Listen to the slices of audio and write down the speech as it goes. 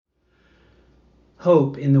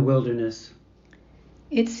Hope in the Wilderness.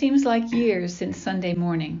 It seems like years since Sunday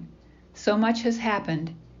morning. So much has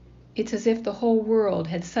happened. It's as if the whole world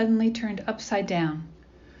had suddenly turned upside down.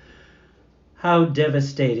 How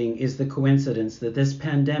devastating is the coincidence that this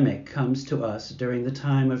pandemic comes to us during the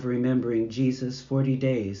time of remembering Jesus' 40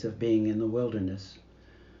 days of being in the wilderness.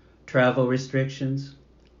 Travel restrictions,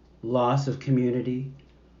 loss of community,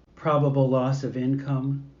 probable loss of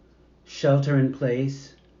income, shelter in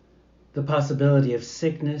place, the possibility of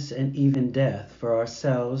sickness and even death for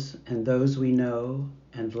ourselves and those we know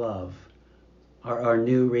and love are our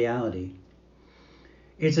new reality.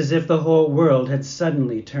 It's as if the whole world had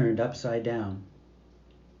suddenly turned upside down.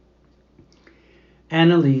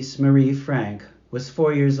 Anneliese Marie Frank was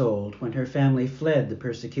 4 years old when her family fled the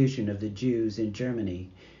persecution of the Jews in Germany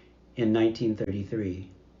in 1933.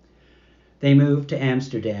 They moved to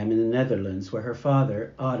Amsterdam in the Netherlands, where her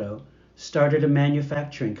father, Otto, started a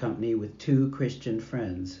manufacturing company with 2 Christian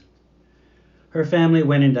friends. Her family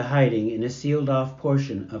went into hiding in a sealed-off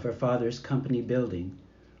portion of her father's company building,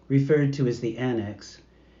 referred to as the Annex,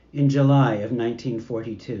 in July of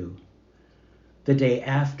 1942. The day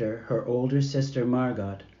after, her older sister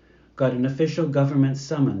Margot got an official government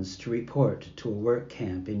summons to report to a work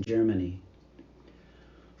camp in Germany.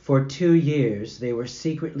 For 2 years, they were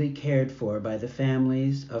secretly cared for by the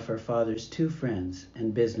families of her father's 2 friends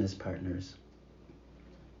and business partners.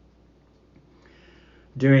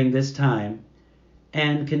 During this time,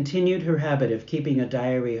 Anne continued her habit of keeping a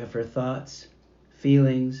diary of her thoughts,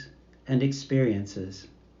 feelings, and experiences.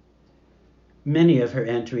 Many of her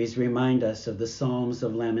entries remind us of the Psalms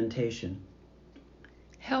of Lamentation.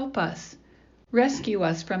 Help us. Rescue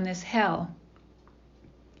us from this hell.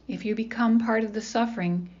 If you become part of the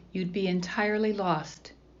suffering, you'd be entirely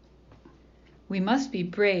lost. We must be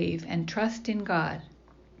brave and trust in God.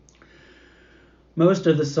 Most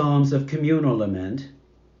of the Psalms of communal lament,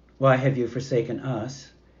 Why have you forsaken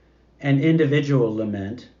us? And individual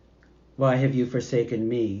lament, Why have you forsaken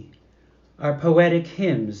me? Are poetic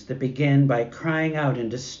hymns that begin by crying out in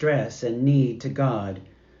distress and need to God,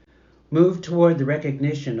 move toward the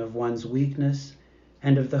recognition of one's weakness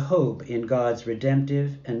and of the hope in God's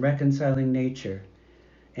redemptive and reconciling nature,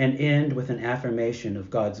 and end with an affirmation of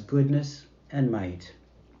God's goodness and might.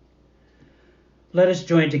 Let us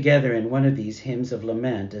join together in one of these hymns of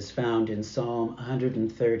lament as found in Psalm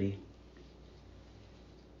 130.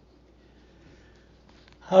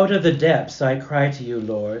 Out of the depths I cry to you,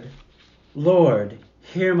 Lord. Lord,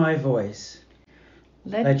 hear my voice.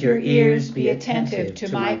 Let your ears be attentive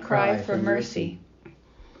to my cry for mercy.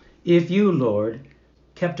 If you, Lord,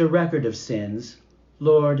 kept a record of sins,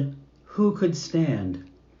 Lord, who could stand?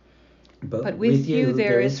 But with you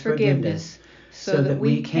there is forgiveness, so that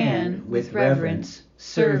we can, with reverence,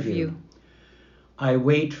 serve you. I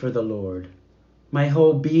wait for the Lord. My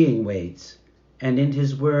whole being waits, and in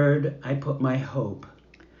his word I put my hope.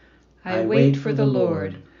 I wait for the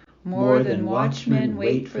Lord, more than watchmen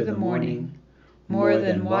wait for the morning, more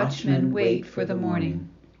than watchmen wait for the morning.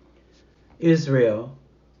 Israel,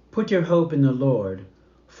 put your hope in the Lord,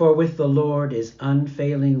 for with the Lord is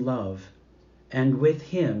unfailing love, and with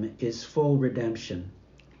him is full redemption.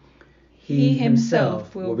 He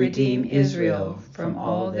himself will redeem Israel from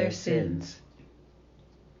all their sins.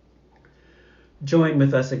 Join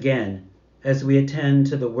with us again as we attend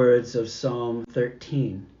to the words of Psalm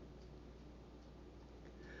 13.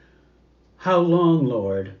 How long,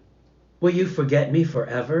 Lord, will you forget me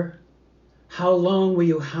forever? How long will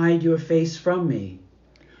you hide your face from me?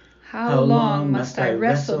 How long must I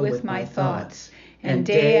wrestle with my thoughts, and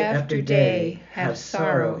day after day have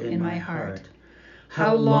sorrow in my heart?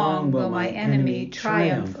 How long will my enemy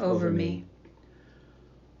triumph over me?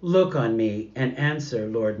 Look on me and answer,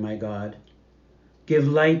 Lord my God. Give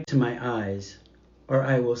light to my eyes, or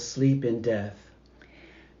I will sleep in death.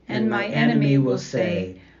 And my enemy will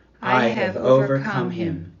say, I have overcome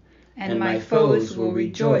him, and my foes will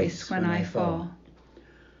rejoice when I fall.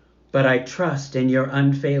 But I trust in your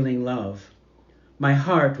unfailing love. My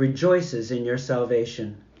heart rejoices in your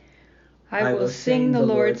salvation. I will sing the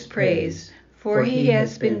Lord's praise, for he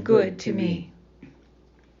has been good to me.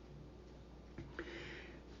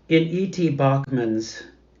 In E.T. Bachman's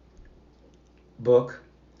book,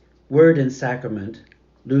 Word and Sacrament,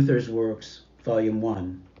 Luther's Works, Volume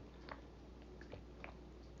 1,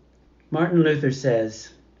 Martin Luther says,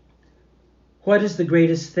 What is the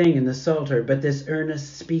greatest thing in the Psalter but this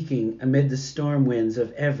earnest speaking amid the storm winds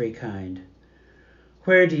of every kind?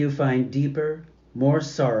 Where do you find deeper, more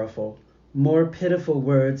sorrowful, more pitiful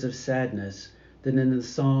words of sadness than in the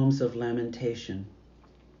Psalms of Lamentation?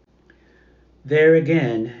 There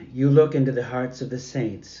again you look into the hearts of the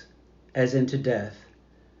saints, as into death,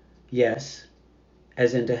 yes,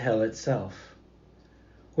 as into hell itself.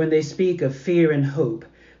 When they speak of fear and hope,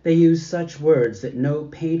 they use such words that no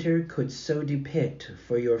painter could so depict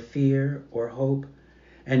for your fear or hope,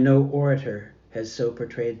 and no orator has so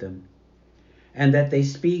portrayed them. And that they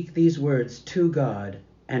speak these words to God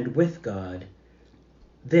and with God,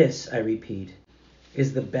 this, I repeat,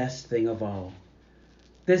 is the best thing of all.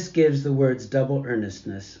 This gives the words double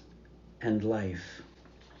earnestness and life.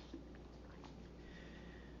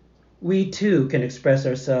 We too can express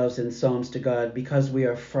ourselves in psalms to God because we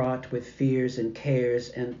are fraught with fears and cares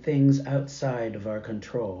and things outside of our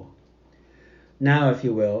control. Now, if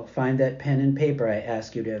you will, find that pen and paper I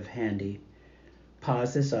ask you to have handy.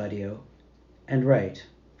 Pause this audio and write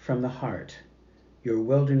from the heart your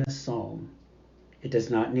wilderness psalm. It does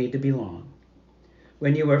not need to be long.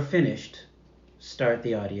 When you are finished, start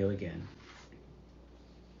the audio again.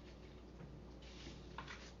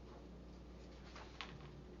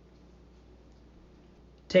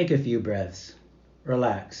 Take a few breaths,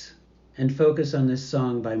 relax, and focus on this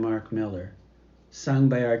song by Mark Miller, sung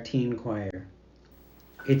by our teen choir.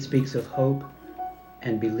 It speaks of hope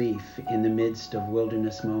and belief in the midst of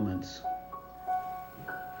wilderness moments.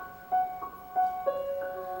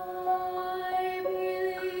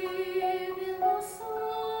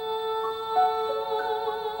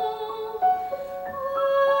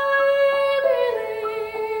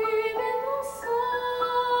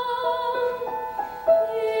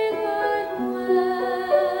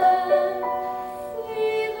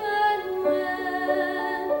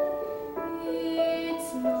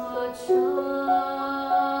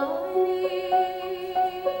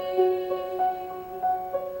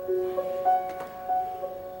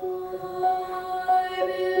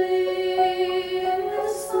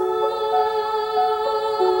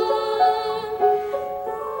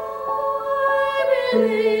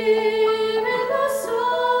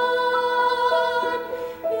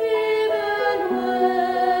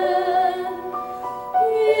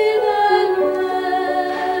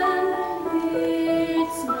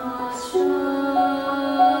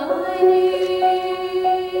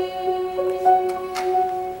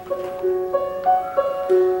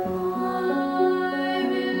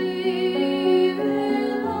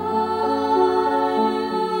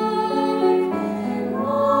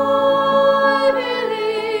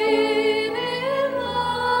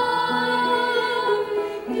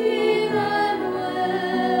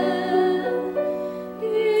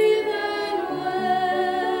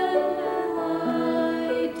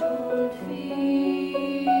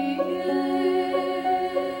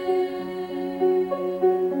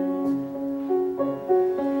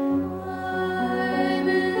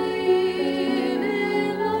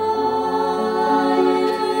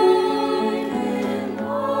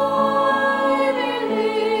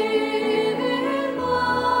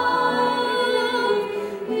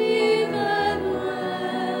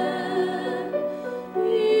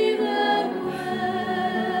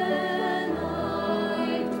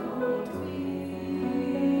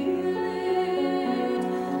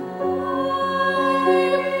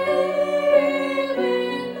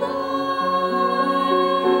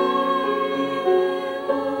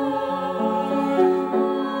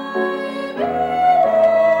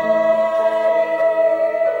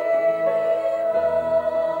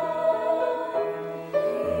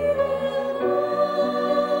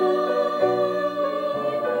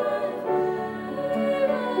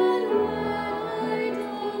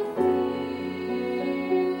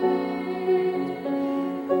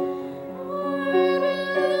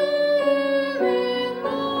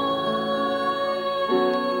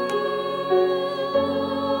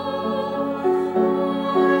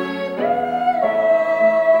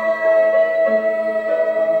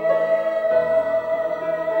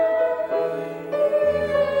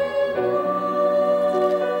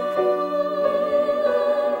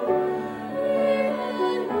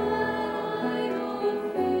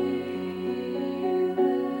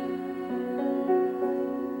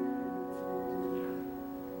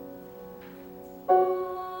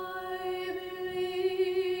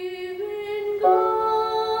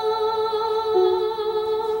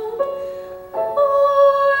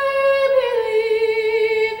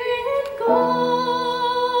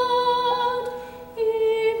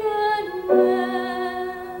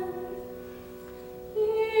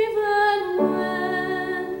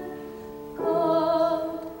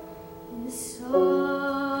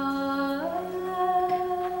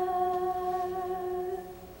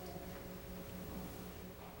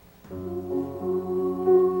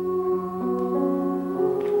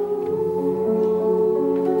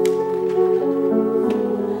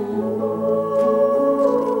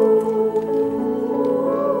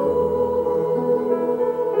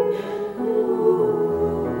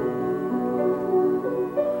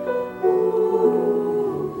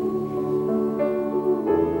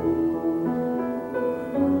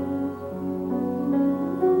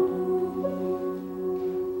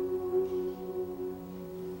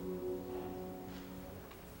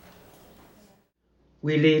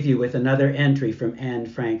 We leave you with another entry from Anne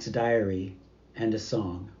Frank's diary and a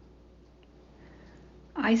song.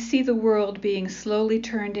 I see the world being slowly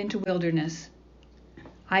turned into wilderness.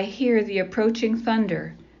 I hear the approaching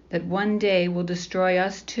thunder that one day will destroy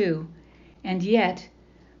us too, and yet,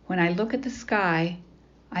 when I look at the sky,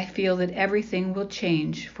 I feel that everything will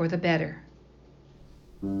change for the better.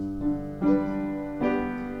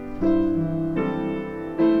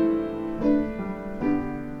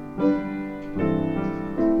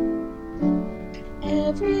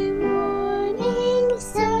 Every morning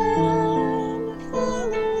sun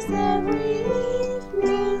follows every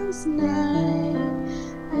evening's night,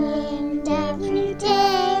 and every day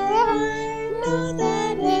I know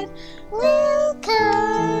that it will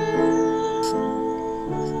come.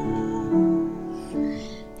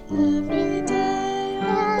 Every day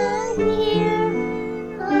I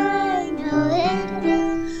hear, I know it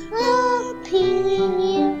will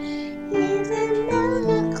appear, even though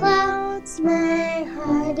the clouds may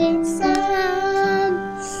hide its sun.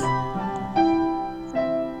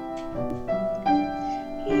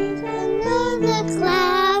 Even though the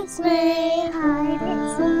clouds may hide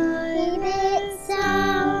its sun.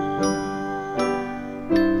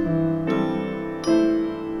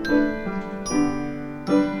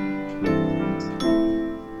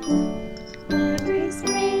 Every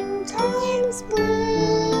springtime's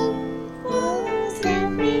bloom follows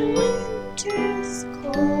every winter's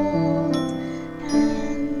cold,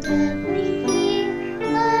 and every year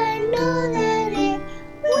I know that it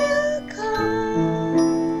will come.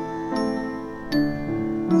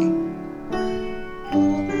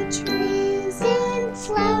 All the trees and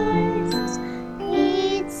flowers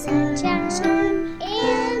need sunshine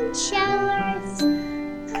and showers,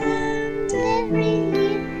 and every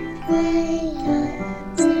year they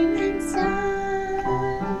sing and song.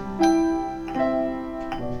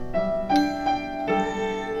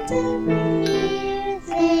 And every year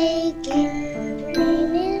they get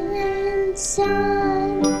rain and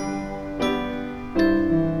sun.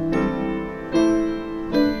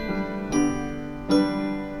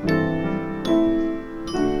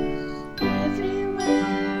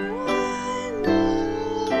 Everywhere I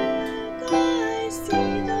look, I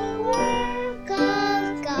see the work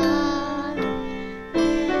of God,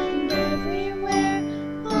 and everywhere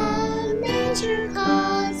all nature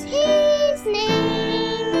calls His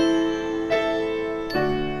name.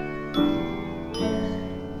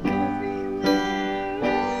 Everywhere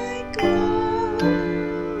I go,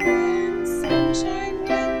 in sunshine,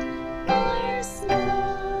 wind, or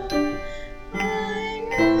snow, I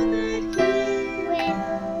know that He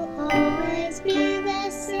will always be the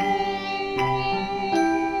same.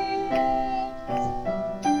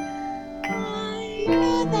 I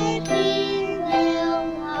know that He will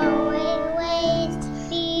always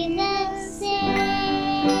be the same.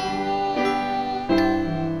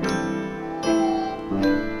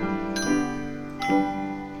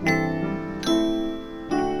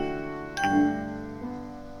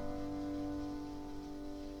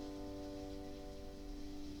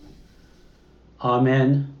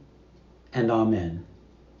 Amen and amen.